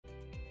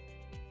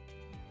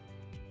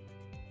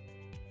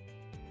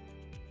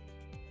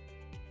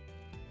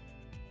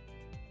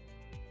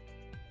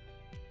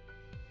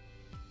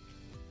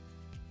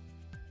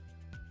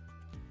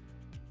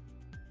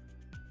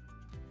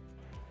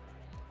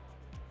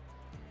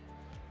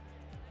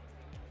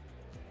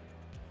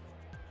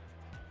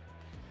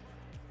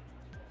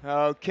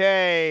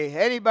Okay,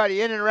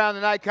 anybody in and around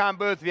the Nikon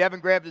booth, if you haven't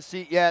grabbed a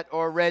seat yet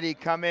already,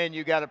 come in.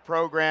 You got a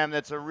program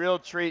that's a real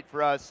treat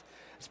for us,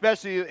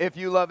 especially if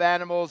you love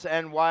animals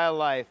and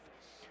wildlife.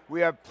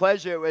 We have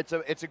pleasure,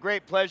 it's a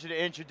great pleasure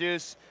to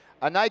introduce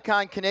a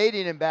Nikon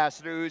Canadian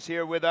ambassador who's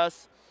here with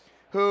us,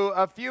 who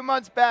a few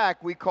months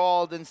back we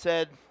called and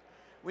said,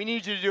 we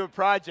need you to do a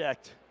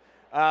project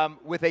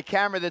with a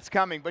camera that's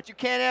coming, but you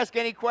can't ask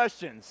any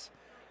questions.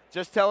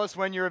 Just tell us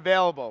when you're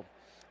available.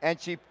 And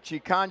she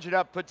conjured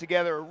up, put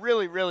together a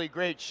really, really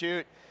great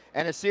shoot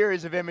and a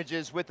series of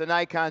images with the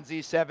Nikon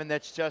Z7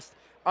 that's just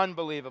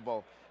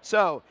unbelievable.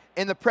 So,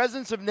 in the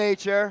presence of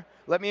nature,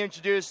 let me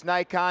introduce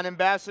Nikon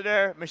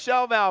Ambassador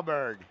Michelle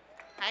Valberg.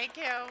 Thank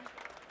you.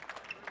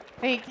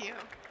 Thank you.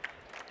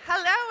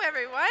 Hello,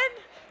 everyone.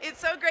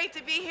 It's so great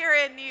to be here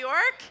in New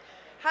York.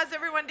 How's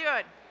everyone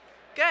doing?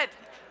 Good.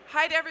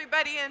 Hi to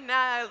everybody in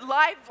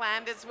live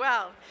land as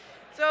well.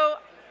 So,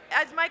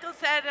 as Michael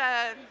said,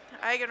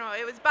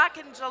 it was back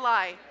in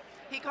July.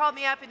 He called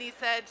me up and he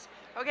said,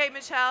 okay,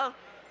 Michelle,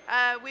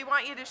 we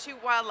want you to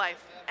shoot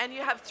wildlife, and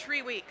you have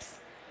 3 weeks.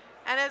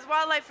 And as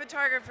wildlife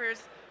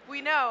photographers, we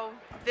know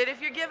that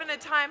if you're given a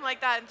time like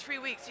that in 3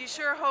 weeks, you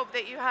sure hope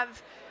that you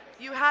have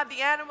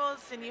the animals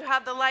and you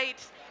have the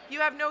light.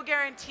 You have no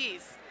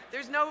guarantees.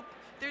 There's no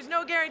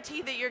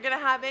guarantee that you're going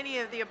to have any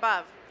of the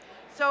above.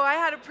 So I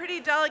had a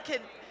pretty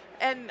delicate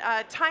and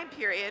time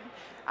period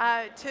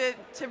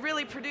to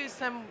really produce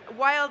some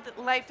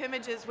wildlife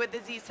images with the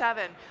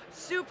Z7.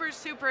 Super,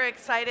 super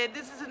excited.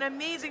 This is an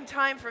amazing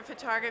time for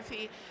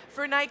photography,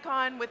 for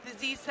Nikon with the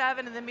Z7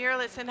 and the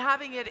mirrorless, and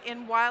having it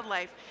in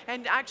wildlife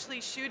and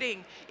actually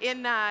shooting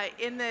in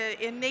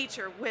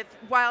nature with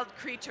wild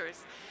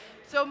creatures.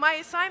 So my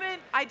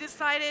assignment, I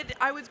decided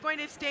I was going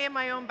to stay in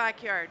my own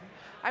backyard.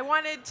 I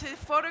wanted to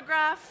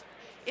photograph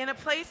in a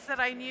place that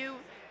I knew,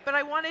 but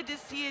I wanted to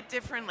see it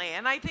differently.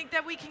 And I think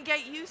that we can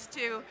get used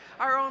to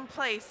our own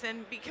place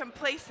and be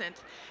complacent.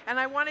 And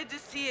I wanted to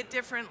see it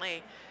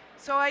differently.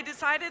 So I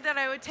decided that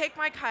I would take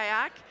my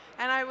kayak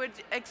and I would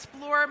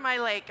explore my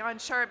lake on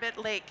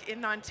Charbet Lake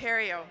in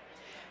Ontario.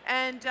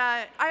 And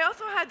I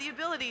also had the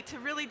ability to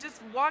really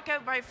just walk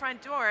out my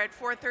front door at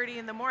 4:30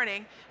 in the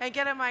morning and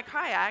get in my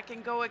kayak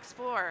and go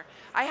explore.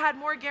 I had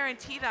more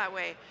guarantee that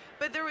way.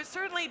 But there were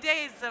certainly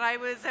days that I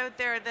was out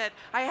there that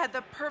I had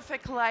the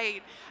perfect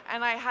light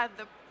and I had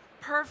the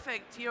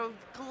perfect,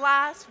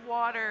 glass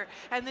water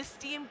and the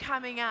steam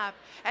coming up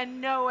and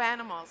no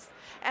animals.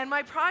 And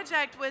my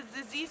project was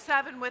the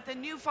Z7 with a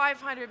new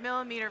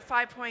 500mm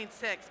 5.6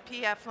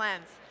 PF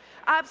lens.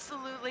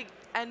 Absolutely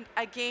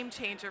a game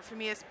changer for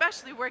me,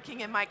 especially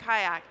working in my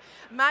kayak.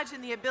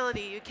 Imagine the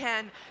ability you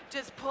can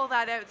just pull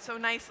that out so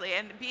nicely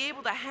and be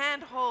able to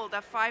hand hold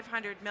a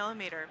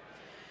 500mm.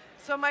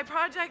 So my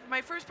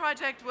first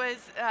project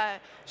was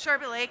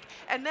Charbet Lake,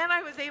 and then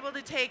I was able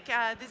to take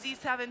the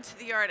Z7 to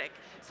the Arctic.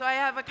 So I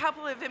have a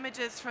couple of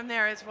images from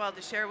there as well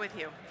to share with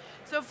you.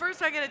 So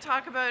first I'm going to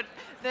talk about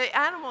the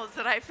animals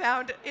that I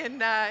found in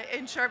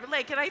Charbet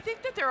Lake, and I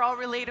think that they're all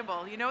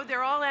relatable.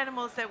 They're all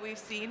animals that we've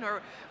seen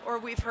or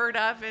we've heard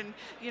of, and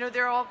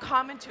they're all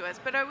common to us.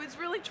 But I was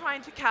really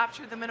trying to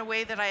capture them in a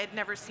way that I had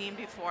never seen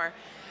before.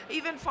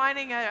 Even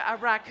finding a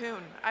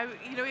raccoon,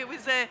 it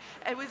was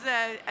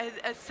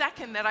a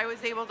second that I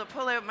was able to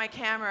pull out my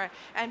camera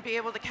and be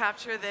able to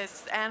capture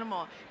this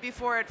animal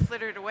before it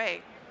flittered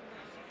away.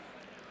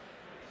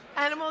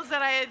 Animals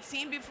that I had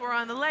seen before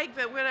on the lake,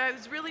 but what I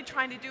was really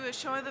trying to do is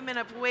show them in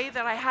a way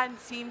that I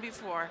hadn't seen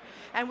before,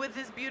 and with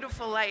this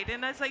beautiful light.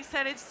 And as I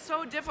said, it's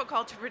so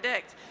difficult to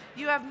predict.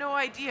 You have no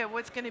idea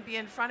what's going to be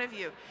in front of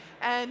you.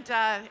 And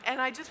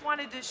I just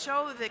wanted to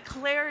show the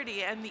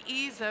clarity and the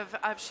ease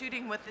of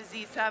shooting with the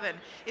Z7.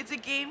 It's a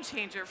game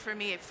changer for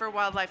me for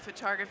wildlife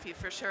photography,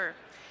 for sure.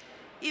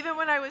 Even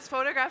when I was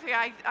photographing,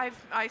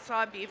 I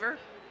saw a beaver.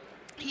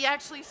 He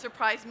actually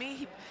surprised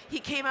me. He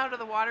came out of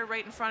the water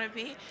right in front of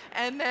me,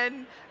 and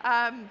then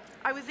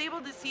I was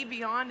able to see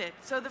beyond it.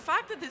 So the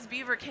fact that this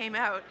beaver came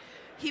out,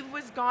 he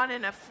was gone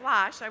in a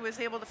flash. I was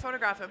able to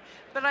photograph him,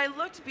 but I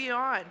looked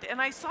beyond,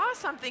 and I saw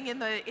something in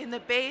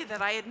the bay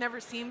that I had never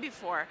seen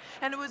before,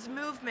 and it was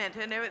movement,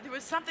 and there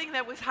was something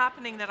that was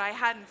happening that I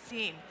hadn't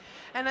seen.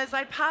 And as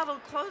I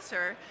paddled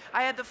closer,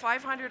 I had the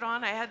 500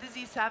 on, I had the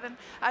Z7.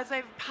 As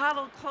I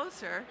paddled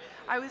closer,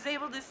 I was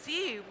able to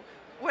see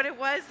what it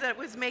was that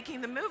was making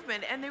the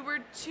movement, and there were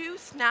two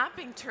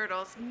snapping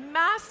turtles,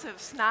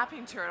 massive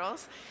snapping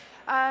turtles.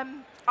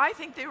 I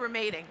think they were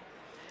mating.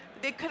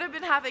 They could have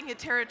been having a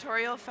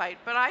territorial fight,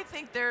 but I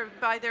think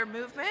by their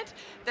movement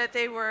that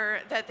they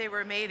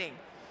were mating.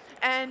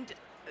 And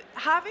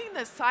having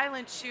the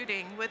silent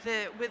shooting with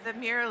the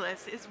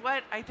mirrorless is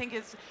what I think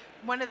is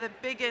one of the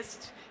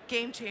biggest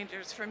game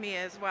changers for me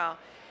as well.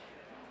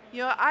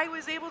 I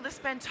was able to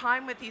spend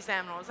time with these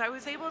animals. I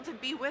was able to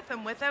be with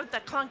them without the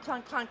clunk,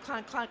 clunk, clunk,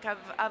 clunk, clunk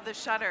of the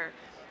shutter.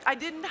 I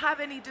didn't have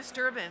any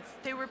disturbance.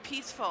 They were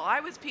peaceful. I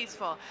was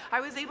peaceful. I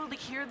was able to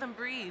hear them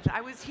breathe. I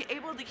was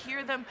able to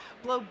hear them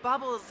blow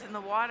bubbles in the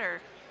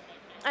water.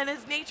 And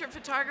as nature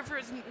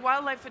photographers and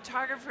wildlife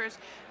photographers,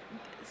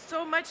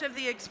 so much of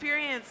the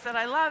experience that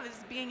I love is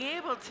being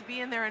able to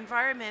be in their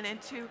environment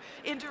and to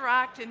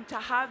interact and to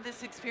have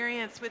this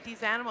experience with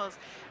these animals.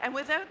 And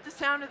without the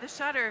sound of the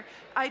shutter,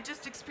 I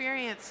just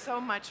experience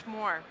so much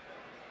more.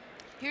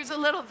 Here's a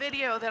little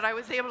video that I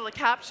was able to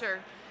capture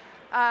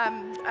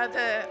of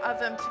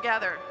them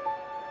together.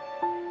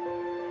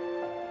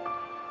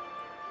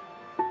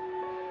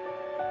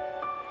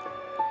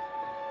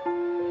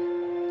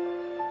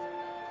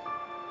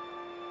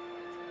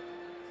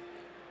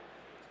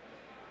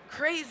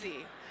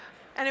 Crazy.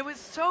 And it was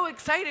so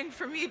exciting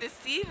for me to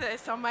see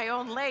this on my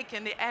own lake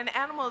and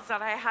animals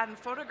that I hadn't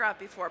photographed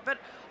before. But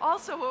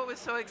also what was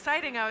so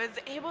exciting, I was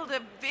able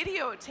to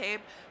videotape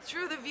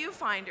through the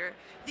viewfinder,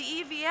 the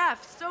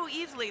EVF so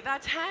easily.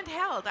 That's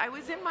handheld. I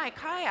was in my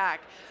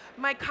kayak.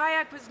 My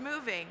kayak was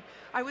moving.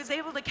 I was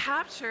able to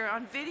capture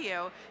on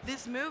video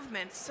this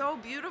movement so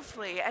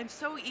beautifully and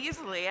so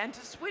easily, and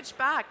to switch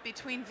back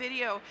between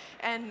video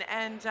and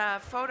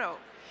photo.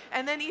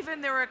 And then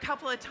even there were a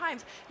couple of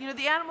times, you know,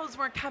 the animals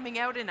weren't coming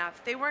out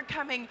enough. They weren't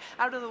coming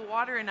out of the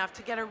water enough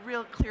to get a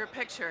real clear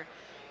picture.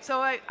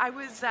 So I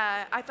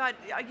thought,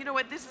 you know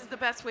what, this is the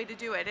best way to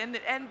do it.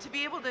 And to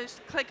be able to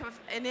click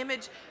an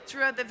image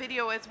throughout the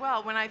video as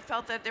well, when I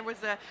felt that there was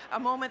a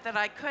moment that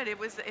I could, it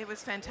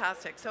was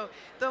fantastic. So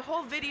the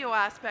whole video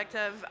aspect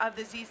of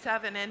the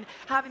Z7 and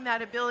having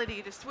that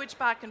ability to switch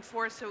back and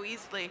forth so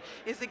easily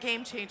is a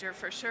game changer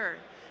for sure.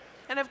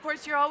 And of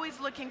course, you're always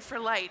looking for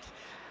light.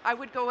 I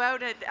would go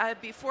out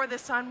before the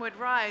sun would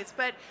rise,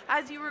 but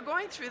as you were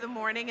going through the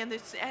morning and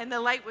the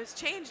light was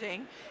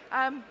changing,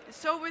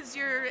 so was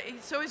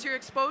your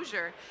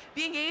exposure.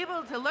 Being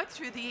able to look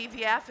through the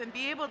EVF and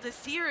be able to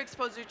see your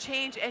exposure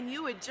change, and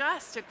you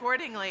adjust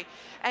accordingly.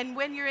 And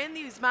when you're in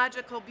these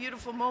magical,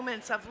 beautiful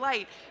moments of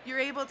light, you're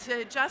able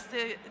to adjust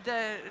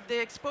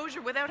the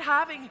exposure without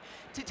having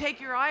to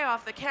take your eye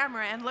off the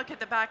camera and look at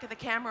the back of the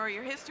camera or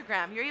your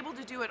histogram. You're able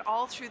to do it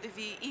all through the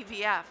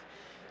EVF.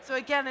 So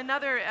again,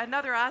 another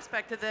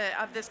aspect of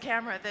this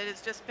camera that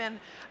has just been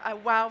a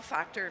wow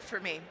factor for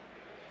me.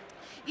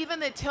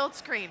 Even the tilt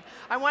screen,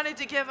 I wanted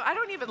to give, I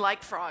don't even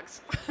like frogs,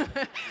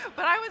 but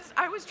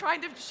I was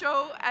trying to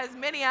show as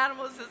many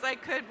animals as I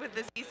could with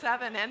the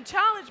Z7 and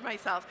challenge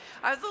myself.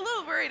 I was a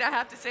little worried, I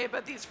have to say,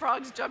 about these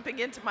frogs jumping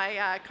into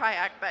my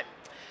kayak, but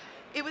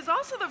it was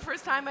also the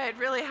first time I had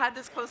really had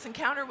this close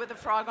encounter with a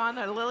frog on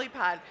a lily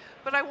pad,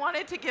 but I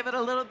wanted to give it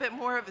a little bit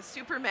more of a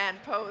Superman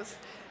pose.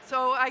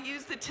 So I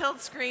used the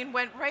tilt screen,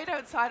 went right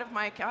outside of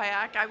my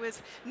kayak. I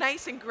was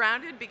nice and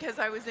grounded because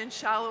I was in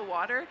shallow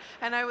water,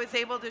 and I was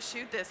able to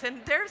shoot this. And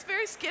they're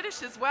very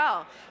skittish as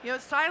well. You know,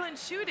 silent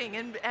shooting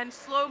and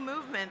slow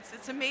movements.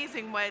 It's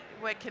amazing what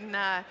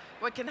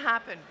can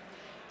happen.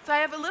 So I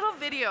have a little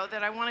video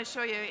that I want to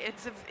show you.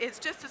 It's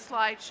just a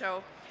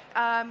slideshow,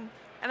 and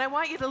I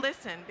want you to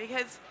listen,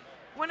 because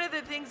one of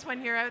the things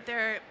when you're out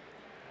there,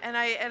 and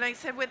I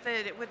said with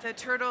the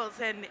turtles,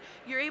 and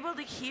you're able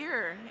to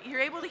hear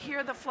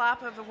the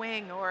flap of a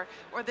wing or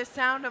the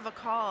sound of a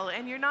call,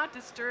 and you're not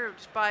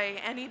disturbed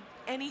by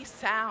any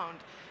sound.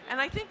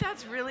 And I think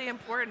that's really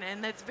important,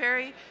 and that's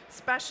very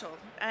special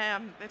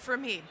for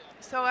me.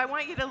 So I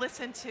want you to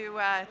listen to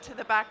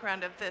the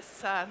background of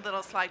this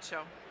little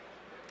slideshow,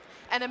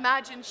 and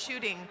imagine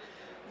shooting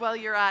while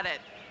you're at it.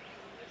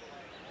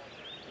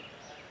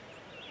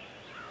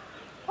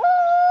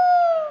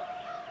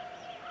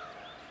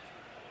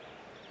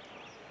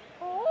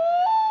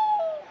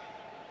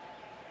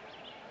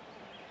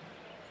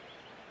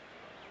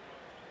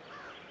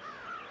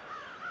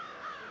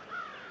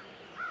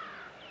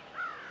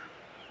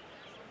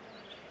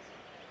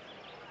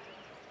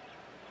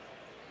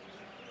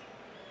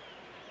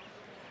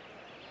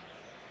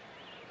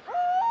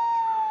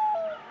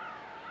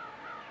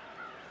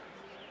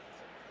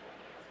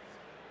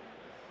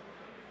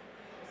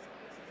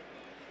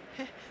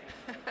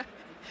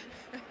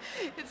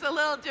 It's a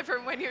little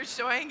different when you're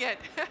showing it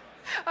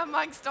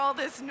amongst all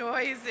this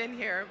noise in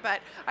here,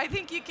 but I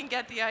think you can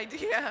get the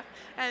idea,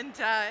 and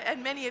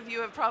many of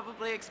you have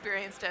probably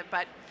experienced it.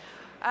 But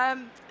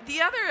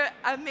the other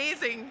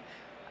amazing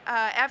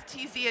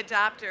FTZ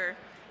adapter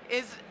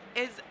is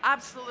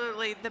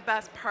absolutely the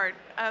best part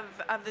of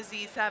the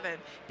Z7.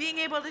 Being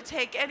able to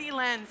take any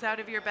lens out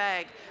of your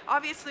bag.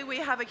 Obviously, we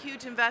have a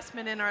huge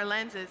investment in our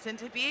lenses, and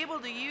to be able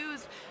to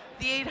use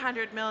the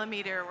 800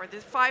 millimeter or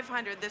the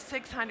 500, the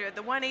 600,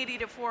 the 180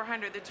 to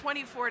 400, the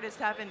 24 to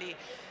 70,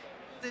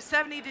 the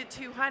 70 to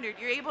 200,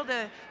 you're able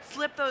to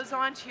slip those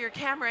onto your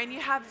camera and you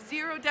have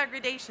zero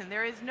degradation.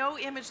 There is no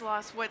image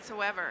loss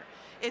whatsoever.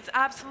 It's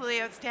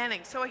absolutely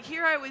outstanding. So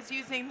here I was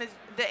using the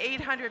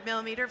 800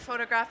 millimeter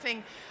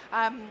photographing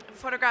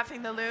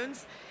the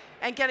loons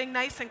and getting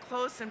nice and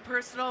close and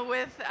personal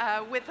with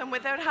them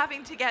without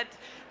having to get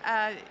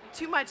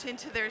too much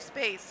into their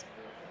space.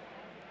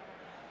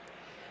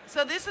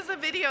 So this is a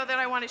video that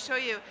I want to show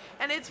you.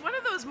 And it's one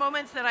of those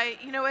moments that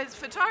as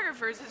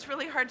photographers, it's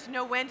really hard to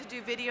know when to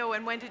do video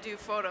and when to do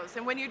photos.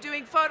 And when you're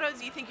doing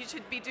photos, you think you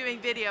should be doing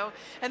video.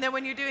 And then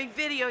when you're doing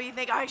video, you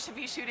think, I should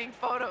be shooting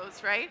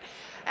photos, right?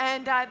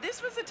 And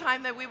this was a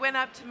time that we went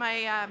up to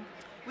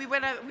we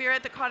were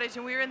at the cottage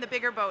and we were in the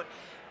bigger boat.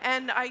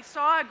 And I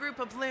saw a group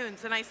of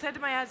loons, and I said to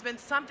my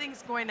husband,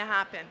 something's going to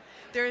happen.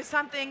 There is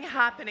something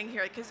happening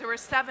here, because there were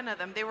 7 of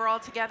them. They were all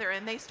together,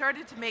 and they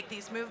started to make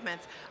these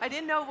movements. I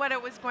didn't know what it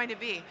was going to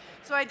be.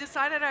 So I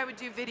decided I would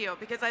do video,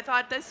 because I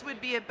thought this would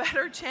be a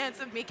better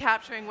chance of me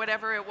capturing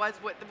whatever it was,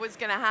 what was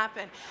going to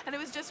happen. And it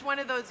was just one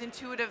of those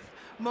intuitive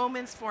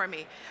moments for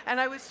me.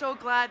 And I was so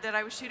glad that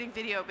I was shooting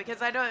video,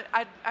 because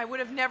I would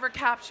have never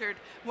captured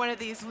one of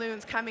these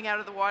loons coming out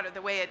of the water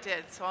the way it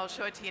did. So I'll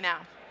show it to you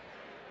now.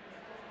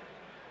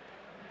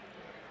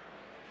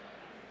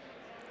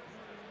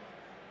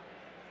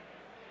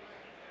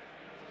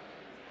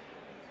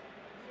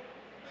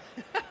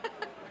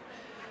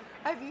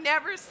 I've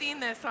never seen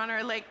this on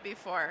our lake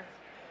before,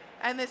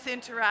 and this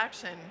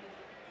interaction.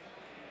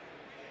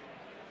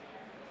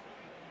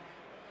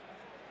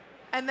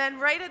 And then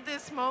right at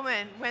this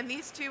moment, when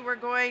these two were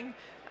going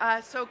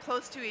so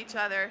close to each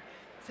other,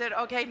 said,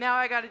 okay, now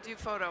I got to do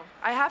photo.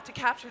 I have to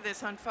capture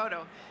this on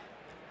photo.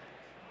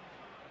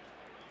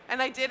 And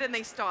I did, and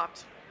they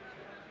stopped,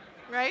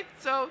 right?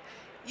 So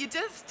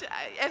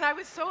and I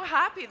was so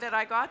happy that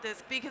I got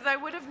this, because I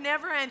would have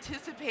never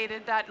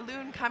anticipated that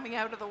loon coming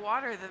out of the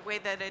water the way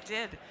that it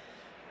did.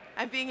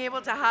 And being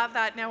able to have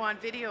that now on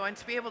video and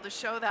to be able to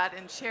show that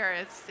and share,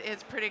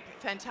 it's pretty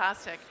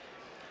fantastic.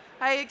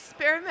 I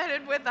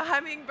experimented with the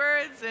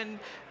hummingbirds, and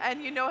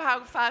you know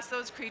how fast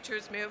those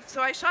creatures move.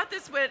 So I shot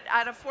this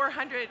at a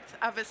 400th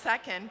of a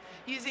second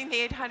using the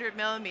 800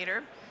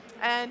 millimeter.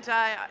 And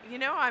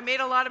I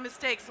made a lot of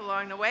mistakes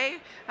along the way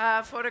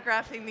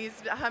photographing these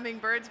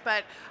hummingbirds,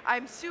 but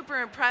I'm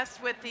super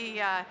impressed with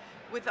the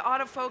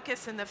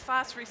autofocus and the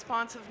fast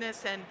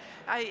responsiveness, and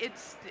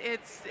it's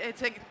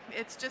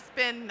just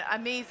been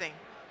amazing.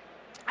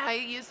 I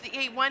used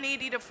the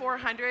 180 to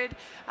 400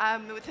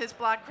 with his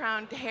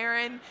black-crowned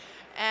heron,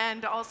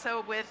 and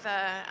also with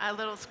a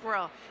little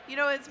squirrel.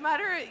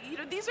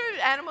 These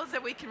are animals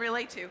that we can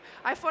relate to.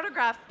 I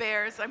photograph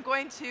bears. I'm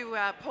going to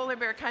polar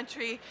bear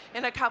country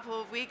in a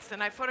couple of weeks,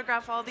 and I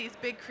photograph all these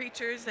big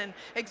creatures and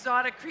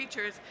exotic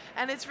creatures,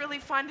 and it's really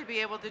fun to be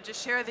able to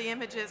just share the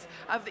images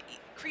of the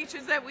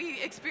creatures that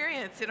we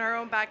experience in our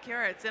own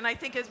backyards. And I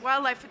think as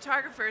wildlife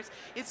photographers,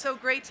 it's so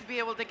great to be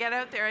able to get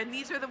out there, and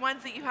these are the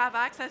ones that you have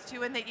access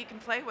to and that you can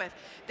play with.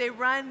 They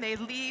run, they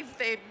leave,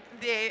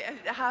 they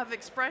have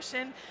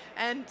expression,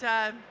 and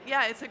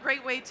yeah, it's a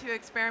great way to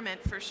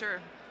experiment for sure.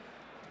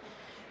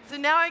 So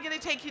now I'm going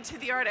to take you to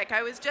the Arctic.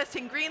 I was just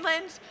in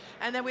Greenland,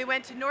 and then we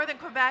went to northern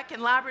Quebec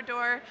and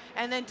Labrador,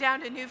 and then down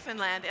to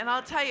Newfoundland. And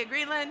I'll tell you,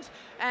 Greenland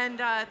and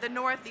the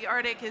north, the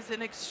Arctic, is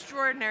an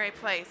extraordinary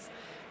place.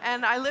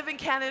 And I live in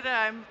Canada.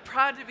 I'm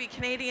proud to be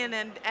Canadian,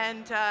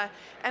 and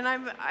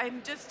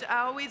I'm just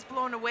always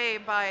blown away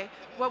by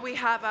what we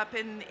have up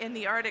in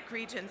the Arctic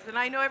regions. And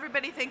I know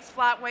everybody thinks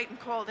flat, white, and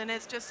cold, and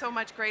it's just so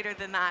much greater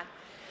than that.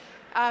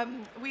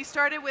 We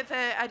started with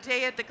a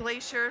day at the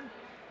glacier,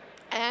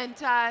 and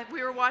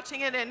we were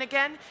watching it. And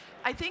again,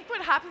 I think what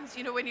happens,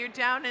 when you're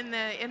down in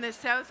the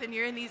south and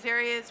you're in these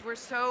areas, we're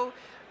so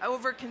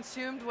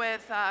over-consumed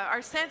with,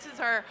 our senses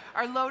are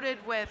loaded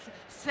with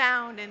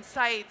sound and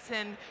sights,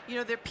 and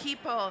they're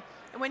people.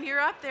 And when you're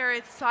up there,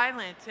 it's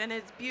silent and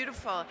it's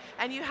beautiful,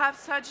 and you have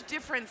such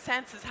different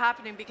senses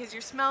happening, because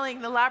you're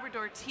smelling the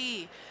Labrador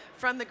tea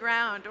from the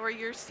ground, or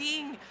you're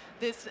seeing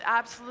this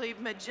absolutely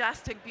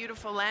majestic,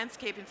 beautiful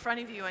landscape in front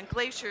of you, and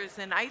glaciers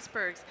and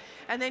icebergs,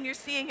 and then you're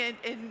seeing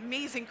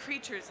amazing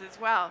creatures as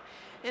well.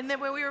 And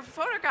then when we were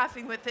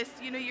photographing with this,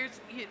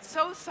 it's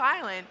so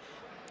silent.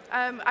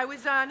 I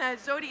was on a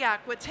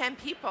Zodiac with 10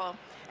 people,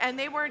 and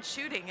they weren't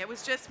shooting. It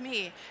was just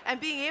me.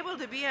 And being able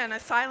to be on a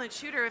silent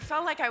shooter, it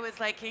felt like I was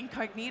like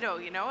incognito,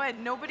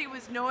 and nobody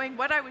was knowing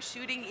what I was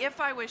shooting,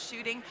 if I was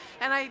shooting,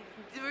 and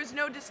there was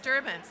no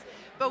disturbance.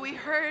 But we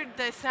heard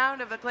the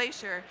sound of a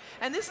glacier.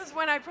 And this is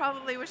when I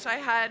probably wish I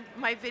had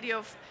my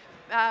video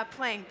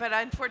playing, but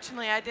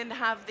unfortunately I didn't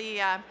have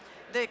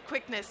the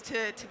quickness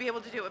to be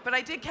able to do it. But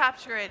I did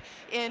capture it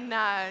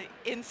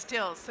in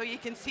stills, so you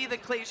can see the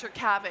glacier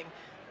calving.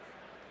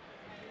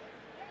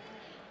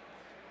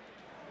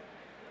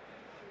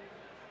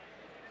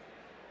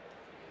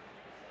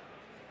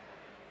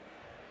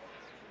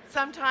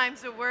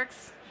 Sometimes it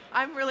works.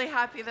 I'm really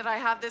happy that I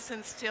have this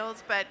in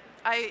stills, but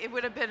it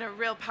would have been a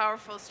real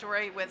powerful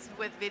story with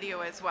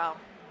video as well.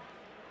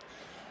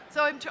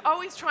 So I'm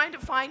always trying to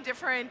find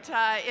different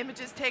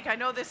images take. I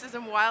know this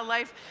isn't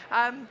wildlife,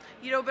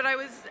 but I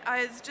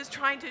was just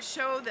trying to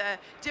show the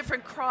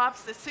different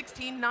crops, the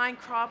 16:9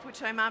 crop,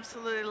 which I'm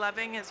absolutely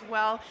loving as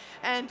well.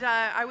 And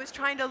I was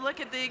trying to look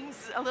at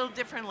things a little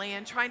differently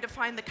and trying to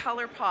find the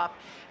color pop.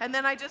 And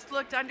then I just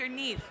looked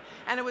underneath,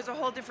 and it was a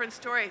whole different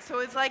story. So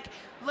it's like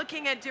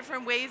looking at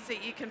different ways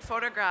that you can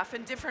photograph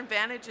and different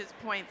vantage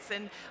points,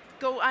 and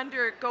go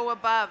under, go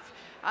above.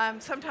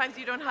 Sometimes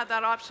you don't have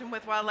that option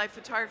with wildlife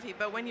photography,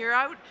 but when you're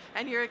out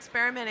and you're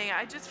experimenting,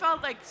 I just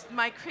felt like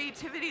my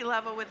creativity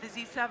level with the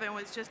Z7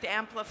 was just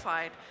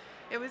amplified.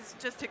 It was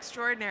just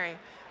extraordinary.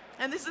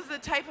 And this is the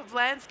type of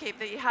landscape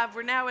that you have.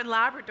 We're now in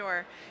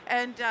Labrador,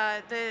 and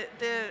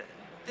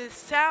the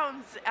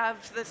sounds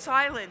of the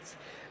silence,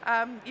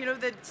 you know,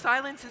 the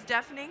silence is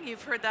deafening,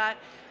 you've heard that.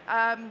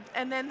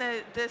 And then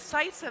the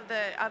sights of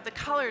the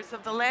colors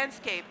of the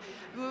landscape.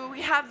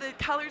 We have the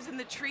colors in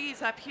the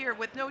trees up here.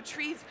 With no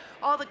trees,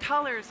 all the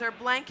colors are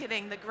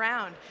blanketing the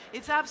ground.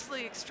 It's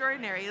absolutely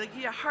extraordinary. Like,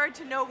 hard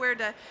to know where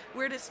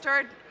to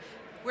start,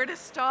 where to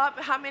stop.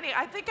 How many?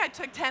 I think I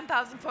took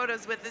 10,000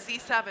 photos with the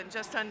Z7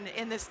 just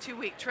in this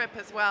 2-week trip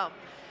as well.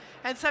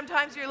 And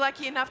sometimes you're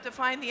lucky enough to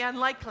find the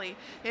unlikely.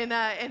 In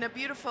a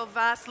beautiful,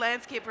 vast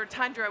landscape or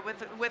tundra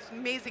with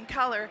amazing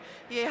color,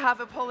 you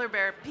have a polar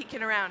bear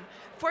peeking around.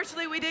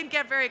 Fortunately, we didn't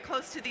get very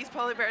close to these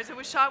polar bears. It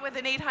was shot with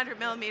an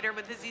 800mm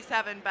with the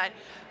Z7, but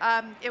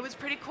it was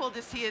pretty cool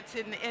to see it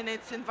in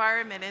its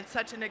environment in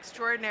such an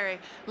extraordinary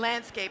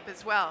landscape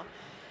as well.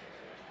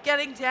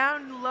 Getting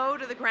down low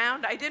to the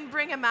ground, I didn't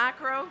bring a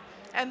macro.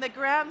 And the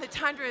ground, the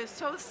tundra is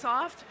so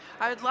soft.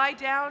 I would lie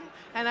down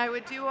and I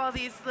would do all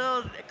these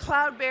little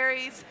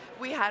cloudberries.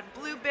 We had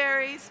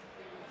blueberries.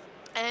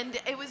 And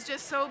it was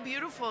just so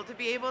beautiful to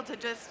be able to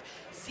just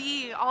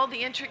see all the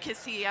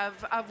intricacy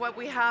of what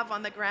we have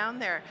on the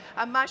ground there.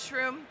 A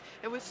mushroom,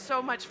 it was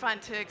so much fun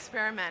to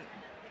experiment.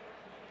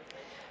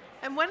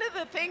 And one of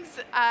the things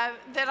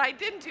that I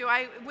didn't do,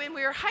 when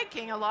we were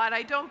hiking a lot,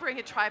 I don't bring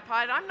a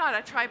tripod. I'm not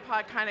a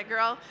tripod kind of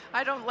girl.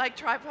 I don't like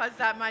tripods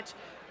that much.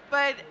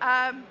 But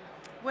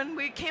when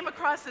we came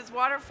across this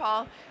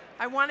waterfall,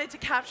 I wanted to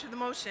capture the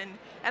motion,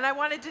 and I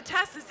wanted to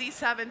test the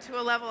Z7 to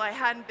a level I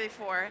hadn't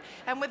before.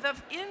 And with the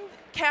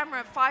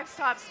in-camera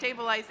 5-stop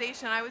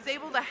stabilization, I was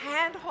able to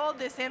hand-hold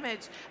this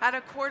image at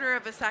 1/4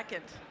 of a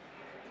second.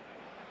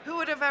 Who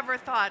would have ever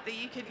thought that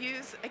you could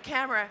use a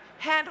camera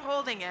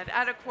hand-holding it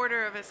at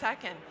 1/4 of a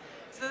second?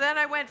 So then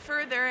I went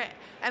further,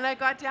 and I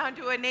got down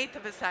to 1/8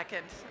 of a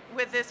second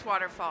with this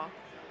waterfall.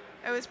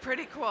 It was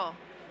pretty cool.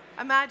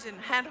 Imagine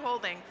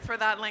hand-holding for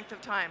that length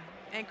of time.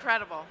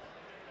 Incredible.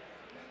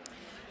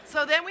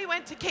 So then we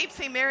went to Cape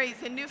St.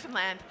 Mary's in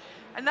Newfoundland,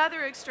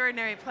 another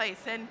extraordinary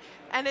place, and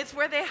it's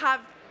where they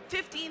have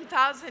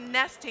 15,000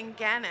 nesting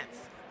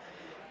gannets.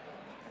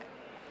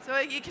 So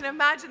you can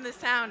imagine the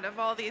sound of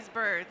all these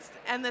birds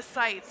and the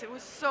sights. It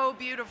was so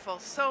beautiful,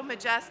 so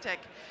majestic,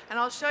 and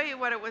I'll show you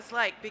what it was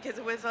like, because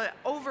it was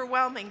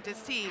overwhelming to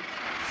see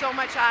so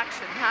much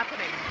action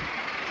happening.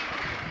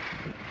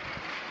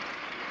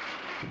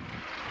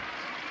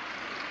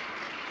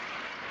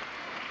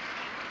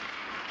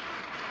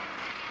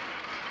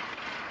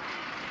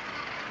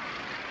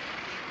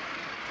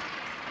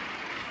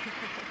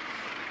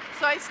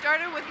 So I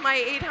started with my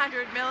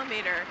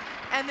 800mm,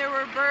 and there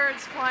were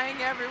birds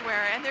flying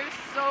everywhere, and there's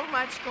so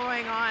much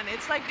going on.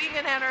 It's like being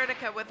in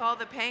Antarctica with all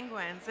the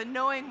penguins and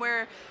knowing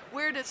where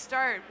to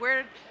start,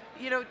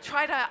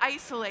 try to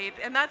isolate,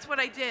 and that's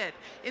what I did.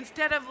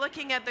 Instead of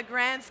looking at the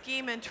grand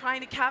scheme and trying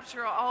to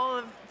capture all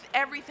of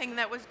everything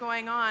that was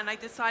going on, I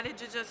decided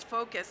to just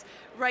focus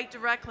right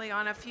directly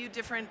on a few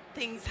different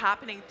things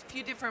happening, a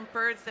few different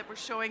birds that were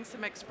showing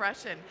some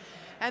expression.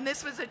 And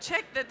this was a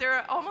chick that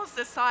they're almost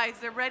the size.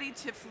 They're ready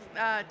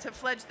to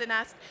fledge the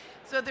nest.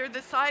 So they're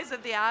the size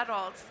of the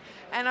adults.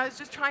 And I was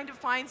just trying to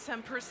find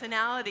some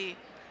personality.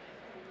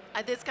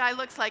 This guy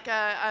looks like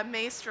a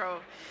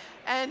maestro.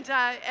 And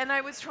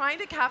I was trying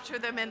to capture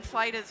them in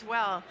flight as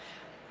well.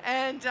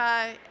 And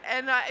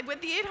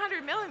with the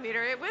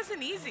 800mm, it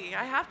wasn't easy,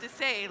 I have to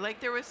say. Like,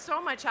 there was so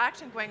much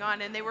action going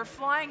on, and they were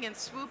flying and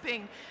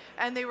swooping,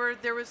 and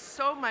there was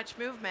so much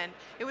movement.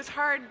 It was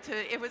hard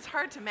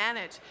to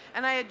manage.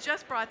 And I had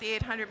just brought the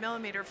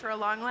 800mm for a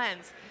long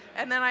lens,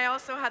 and then I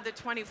also had the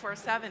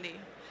 24-70.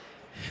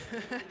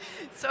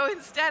 So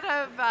instead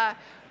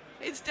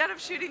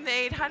of shooting the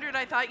 800,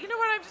 I thought, you know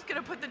what, I'm just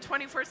going to put the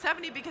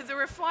 24-70, because they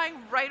were flying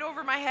right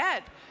over my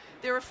head.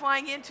 They were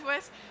flying into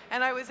us,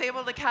 and I was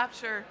able to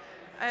capture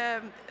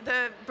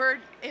the bird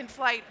in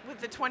flight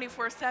with the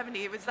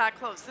 24-70. It was that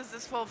close. This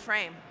is full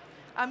frame.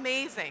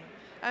 Amazing,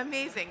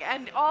 amazing,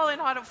 and all in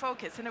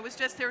autofocus. And it was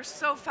just, they were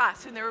so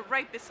fast, and they were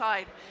right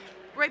beside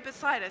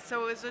us.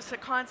 So it was just a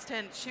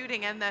constant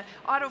shooting, and the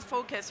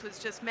autofocus was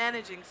just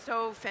managing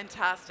so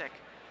fantastic.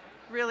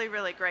 Really,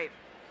 really great.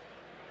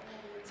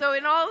 So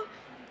in all,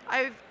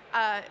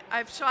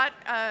 I've shot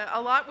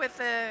a lot with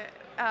the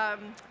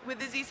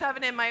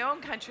Z7 in my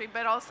own country,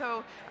 but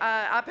also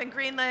up in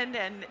Greenland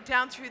and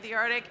down through the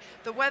Arctic.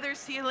 The weather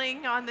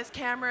sealing on this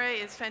camera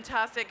is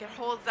fantastic. It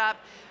holds up.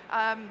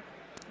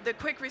 The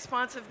quick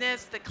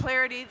responsiveness, the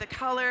clarity, the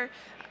color,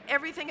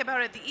 everything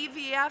about it. The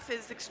EVF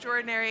is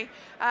extraordinary.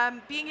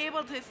 Being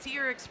able to see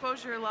your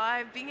exposure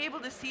live, being able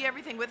to see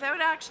everything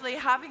without actually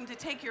having to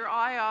take your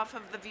eye off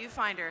of the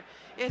viewfinder.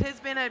 It has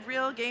been a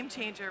real game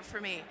changer for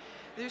me.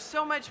 There's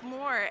so much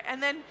more.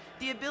 And then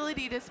the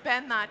ability to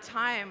spend that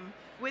time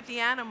with the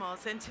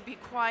animals and to be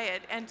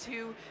quiet and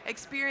to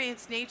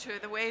experience nature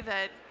the way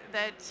that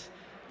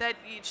that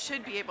you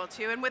should be able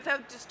to, and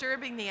without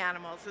disturbing the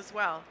animals as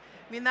well.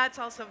 I mean, that's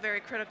also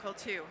very critical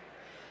too.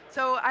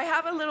 So I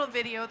have a little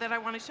video that I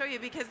want to show you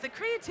because the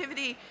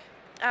creativity,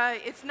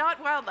 it's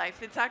not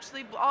wildlife, it's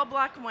actually all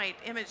black and white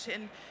image.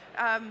 And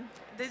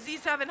the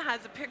Z7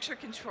 has a picture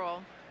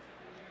control.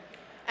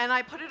 And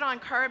I put it on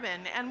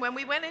carbon. And when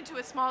we went into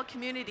a small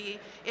community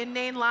in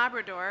Nain,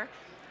 Labrador,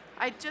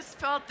 I just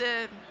felt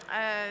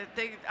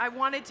I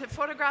wanted to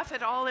photograph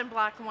it all in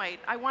black and white.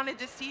 I wanted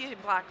to see it in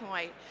black and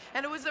white.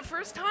 And it was the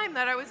first time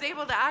that I was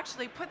able to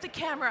actually put the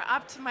camera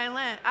up to my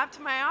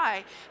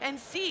eye and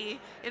see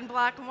in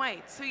black and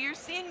white. So you're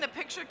seeing the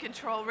picture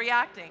control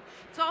reacting.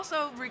 It's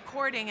also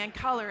recording and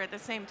color at the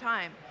same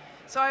time.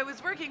 So I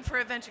was working for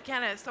Adventure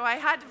Canada, so I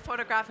had to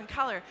photograph in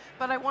color,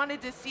 but I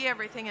wanted to see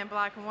everything in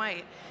black and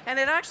white. And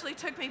it actually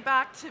took me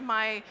back to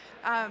my,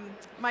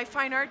 my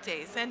fine art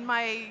days and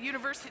my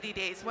university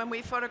days when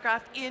we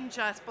photographed in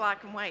just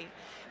black and white.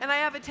 And I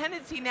have a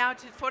tendency now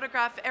to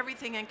photograph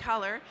everything in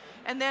color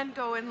and then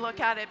go and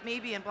look at it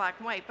maybe in black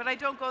and white, but I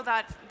don't go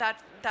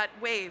that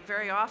way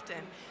very often.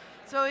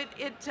 So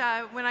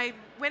when I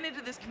went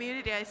into this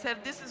community, I said,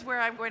 this is where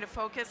I'm going to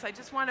focus. I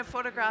just want to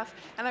photograph,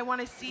 and I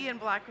want to see in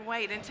black and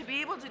white. And to be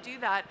able to do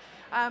that,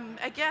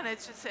 again,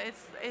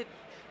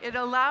 it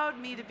allowed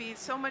me to be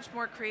so much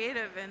more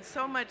creative and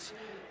so much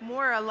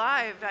more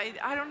alive.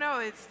 I don't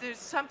know, there's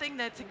something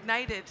that's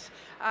ignited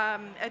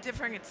a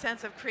different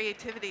sense of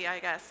creativity, I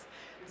guess.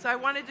 So I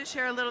wanted to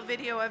share a little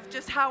video of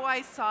just how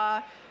I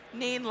saw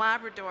Nain,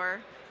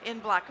 Labrador in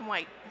black and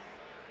white.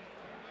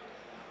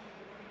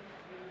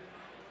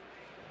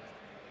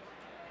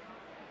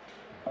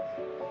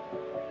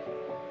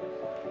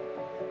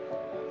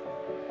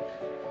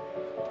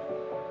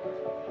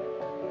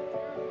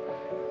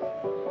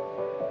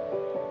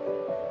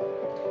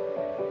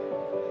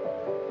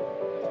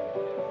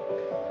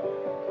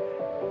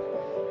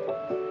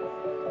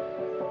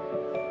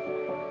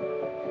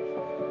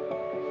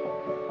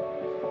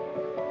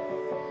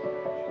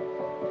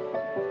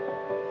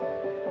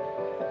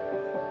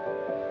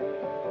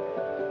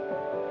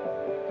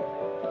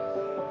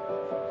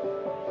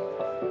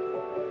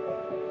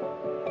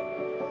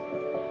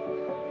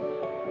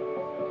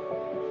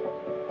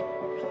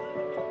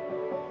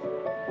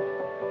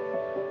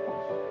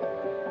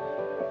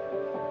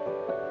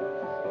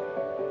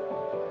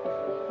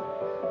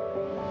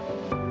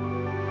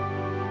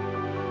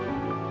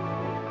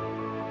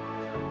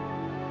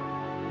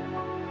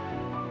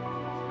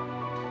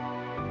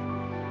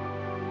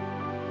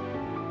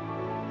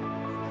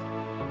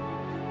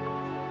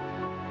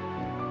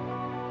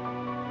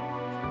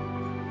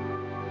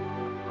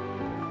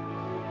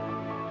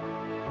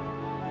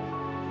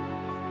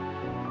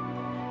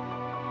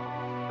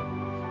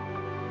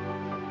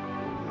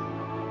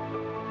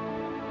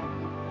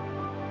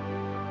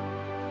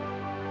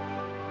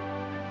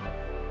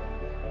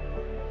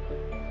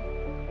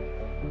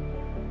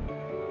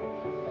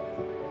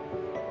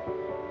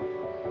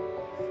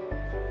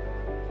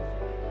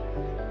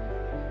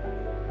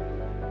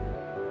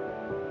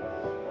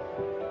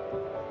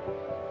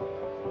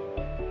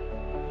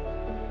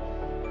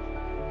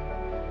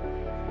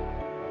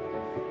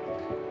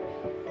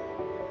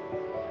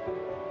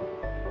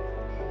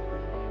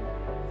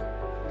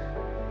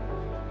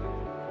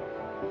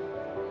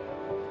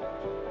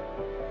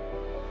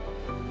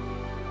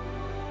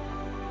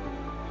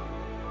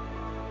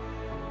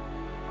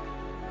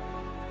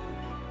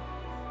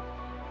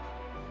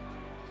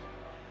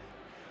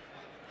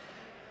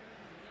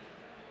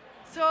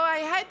 So I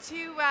head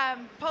to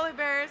Polar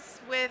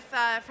Bears with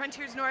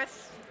Frontiers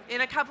North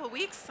in a couple of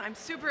weeks. I'm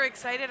super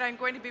excited. I'm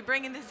going to be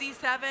bringing the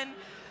Z7.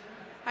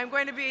 I'm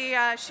going to be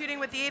shooting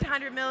with the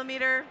 800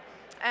 millimeter,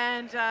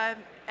 and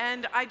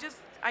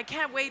I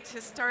can't wait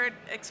to start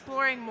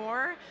exploring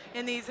more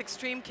in these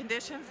extreme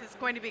conditions. It's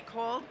going to be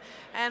cold,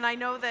 and I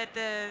know that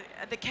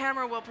the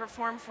camera will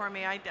perform for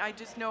me. I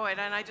just know it,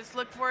 and I just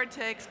look forward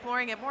to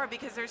exploring it more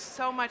because there's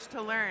so much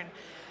to learn.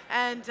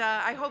 And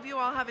I hope you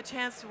all have a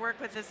chance to work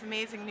with this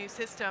amazing new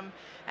system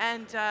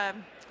and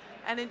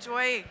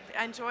enjoy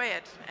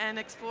it and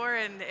explore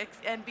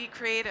and be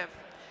creative.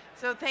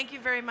 So thank you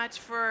very much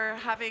for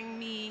having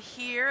me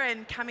here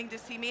and coming to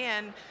see me,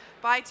 and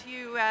bye to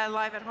you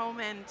live at home,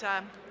 and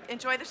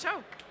enjoy the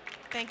show.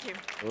 Thank you.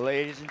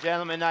 Ladies and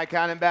gentlemen,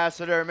 Nikon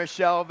Ambassador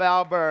Michelle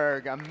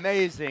Valberg.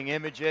 Amazing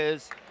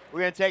images. We're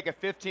going to take a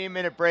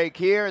 15-minute break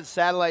here. The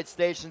satellite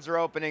stations are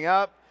opening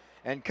up.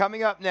 And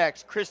coming up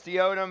next, Christy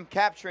Odom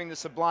capturing the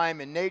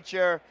sublime in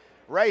nature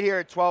right here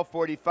at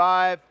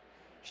 12:45.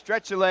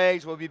 Stretch your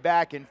legs. We'll be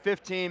back in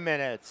 15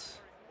 minutes.